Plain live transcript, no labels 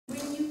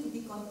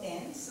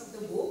contents of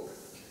the book.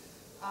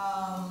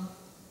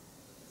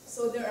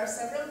 So there are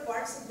several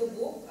parts of the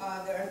book.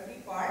 There are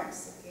 3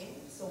 parts. Okay.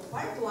 So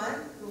part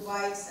 1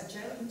 provides a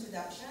general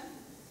introduction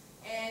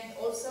and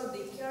also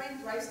the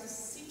current rice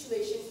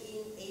situation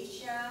in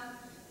Asia,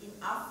 in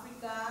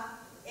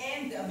Africa,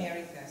 and the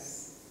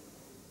Americas.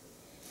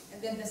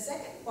 And then the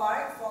second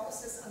part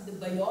focuses on the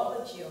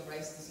biology of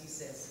rice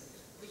diseases,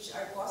 which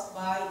are caused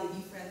by the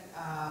different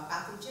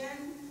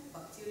pathogen,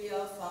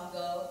 bacterial,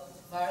 fungal,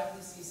 viral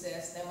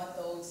diseases,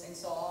 nematodes, and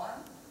so on.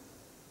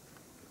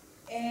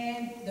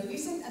 And the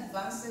recent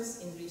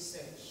advances in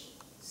research.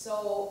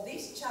 So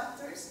these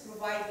chapters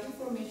provide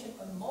information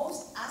on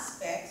most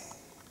aspects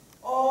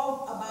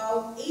of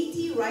about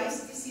 80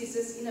 rice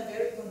diseases in a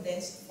very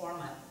condensed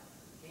format.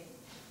 Okay?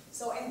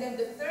 So, and then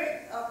the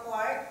third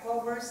part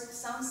covers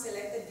some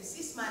selected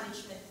disease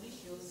management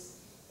issues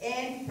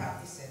and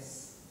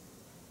practices.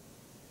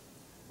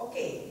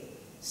 Okay,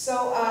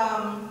 so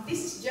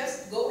this is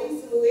just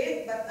going through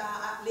it, but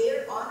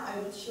later on I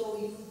will show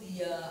you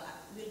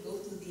we'll go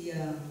to the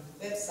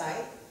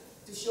website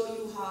to show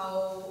you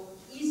how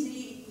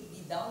easily it could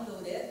be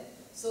downloaded.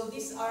 So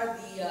these are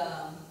the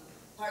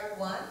part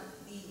 1,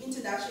 the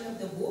introduction of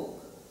the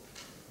book.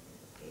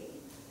 Okay.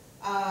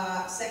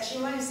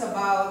 Section 1 is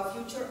about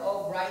future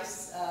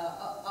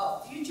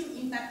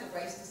impact of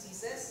rice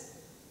diseases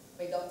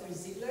by Dr.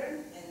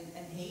 Ziegler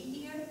and Hay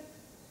here.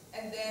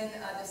 And then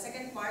the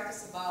second part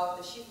is about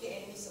the shifting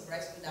enemies of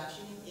rice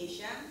production in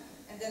Asia,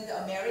 and then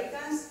the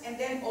Americas, and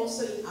then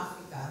also in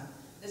Africa.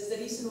 That's the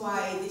reason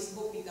why this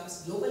book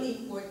becomes globally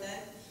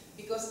important,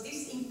 because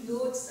this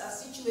includes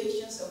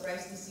situations of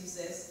rice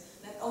diseases,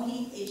 not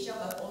only in Asia,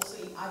 but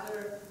also in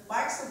other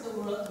parts of the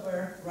world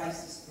where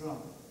rice is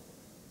grown.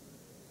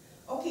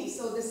 Okay,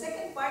 so the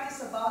second part is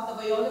about the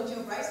biology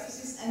of rice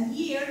disease, and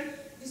here,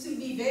 this will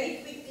be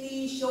very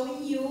quickly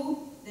showing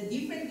you the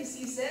different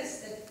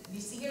diseases that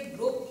this here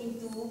grouped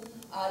into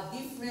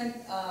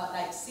different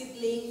like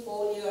seedling,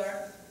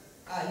 foliar,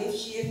 leaf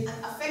sheath,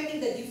 and affecting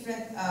the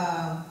different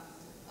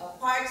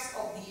parts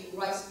of the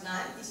rice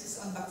plant. This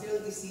is on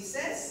bacterial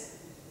diseases.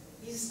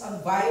 This is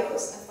on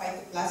virus and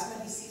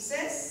phytoplasma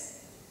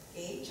diseases.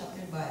 Okay,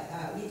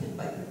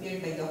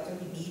 prepared by Dr.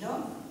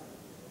 Ribino.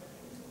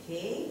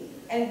 Okay,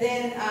 and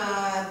then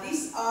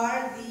these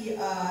are the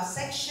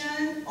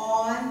section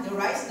on the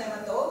rice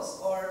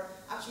nematodes, or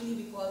actually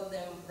we call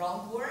them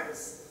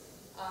roundworms,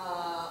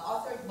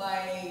 authored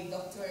by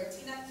Dr.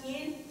 Tina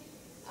Kin,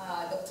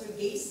 Dr.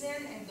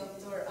 Gayson, and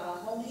Dr.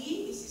 Hong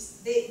Lee.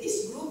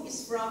 This group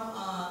is from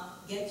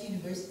Ghent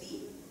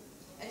University.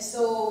 And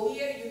so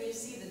here you will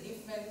see the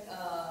different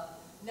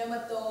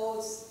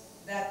nematodes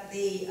that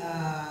they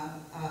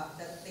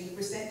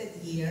presented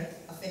here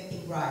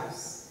affecting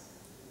rice,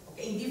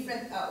 okay, in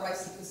different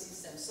rice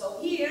ecosystems. So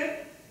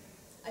here,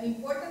 an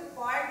important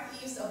part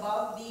is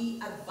about the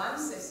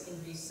advances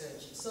in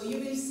research. So you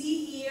will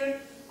see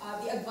here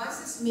the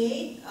advances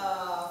made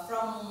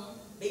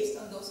based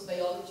on those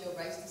biology of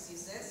rice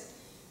diseases.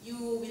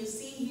 You will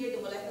see here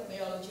the molecular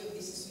biology of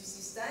disease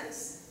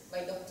resistance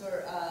by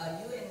Dr.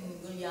 Yu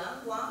and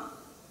Guliang Wang.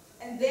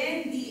 And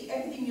then the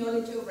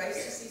epidemiology of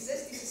rice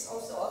diseases. This is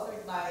also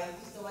authored by,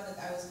 this is the one that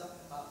I was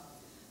talking about,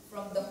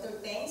 from Dr.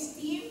 Teng's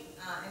team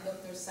and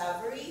Dr.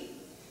 Savory.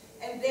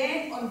 And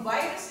then on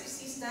virus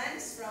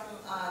resistance from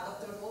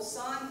Dr.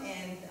 Wilson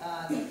and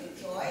Dr.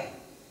 Choi.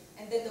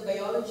 And then the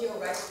biology of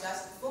rice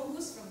plastic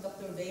fungus from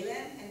Dr.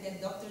 Valen, and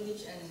then Dr.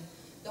 Leach and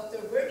Dr.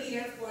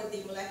 Bergier for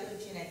the molecular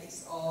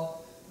genetics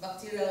of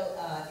bacterial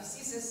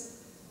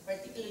diseases,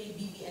 particularly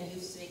BV and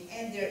leaf streak,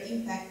 and their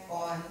impact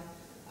on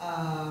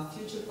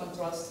future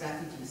control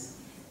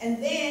strategies.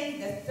 And then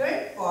the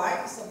third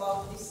part is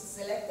about these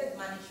selected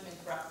management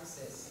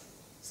practices.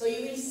 So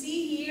you will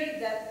see here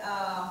that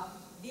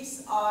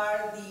these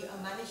are the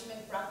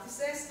management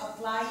practices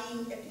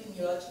applying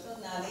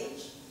epidemiological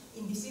knowledge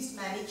in disease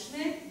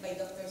management by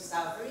Dr.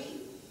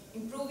 Savory,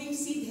 improving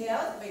seed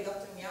health by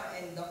Dr. Miao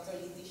and Dr.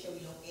 Leticia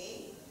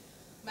Willoke,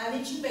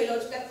 managing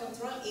biological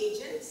control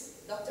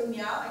agents, Dr.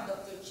 Miao and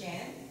Dr.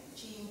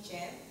 Ching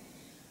Chen,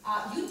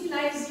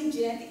 utilizing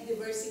genetic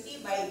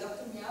diversity by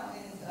Dr. Miao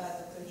and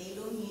Dr.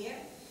 Halo here,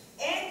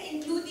 and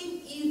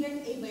including even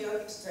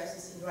abiotic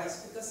stresses in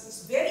rice, because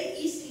it's very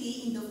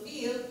easily in the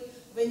field,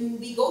 when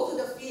we go to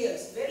the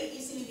fields, very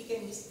easily we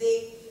can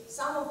mistake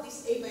some of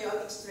these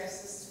abiotic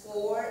stresses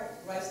for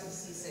rice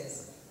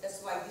diseases.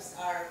 That's why these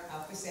are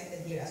presented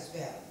here as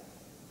well.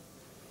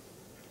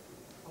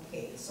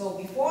 Okay, so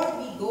before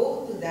we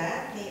go to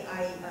that, may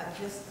I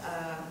just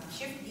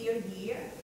shift gear here.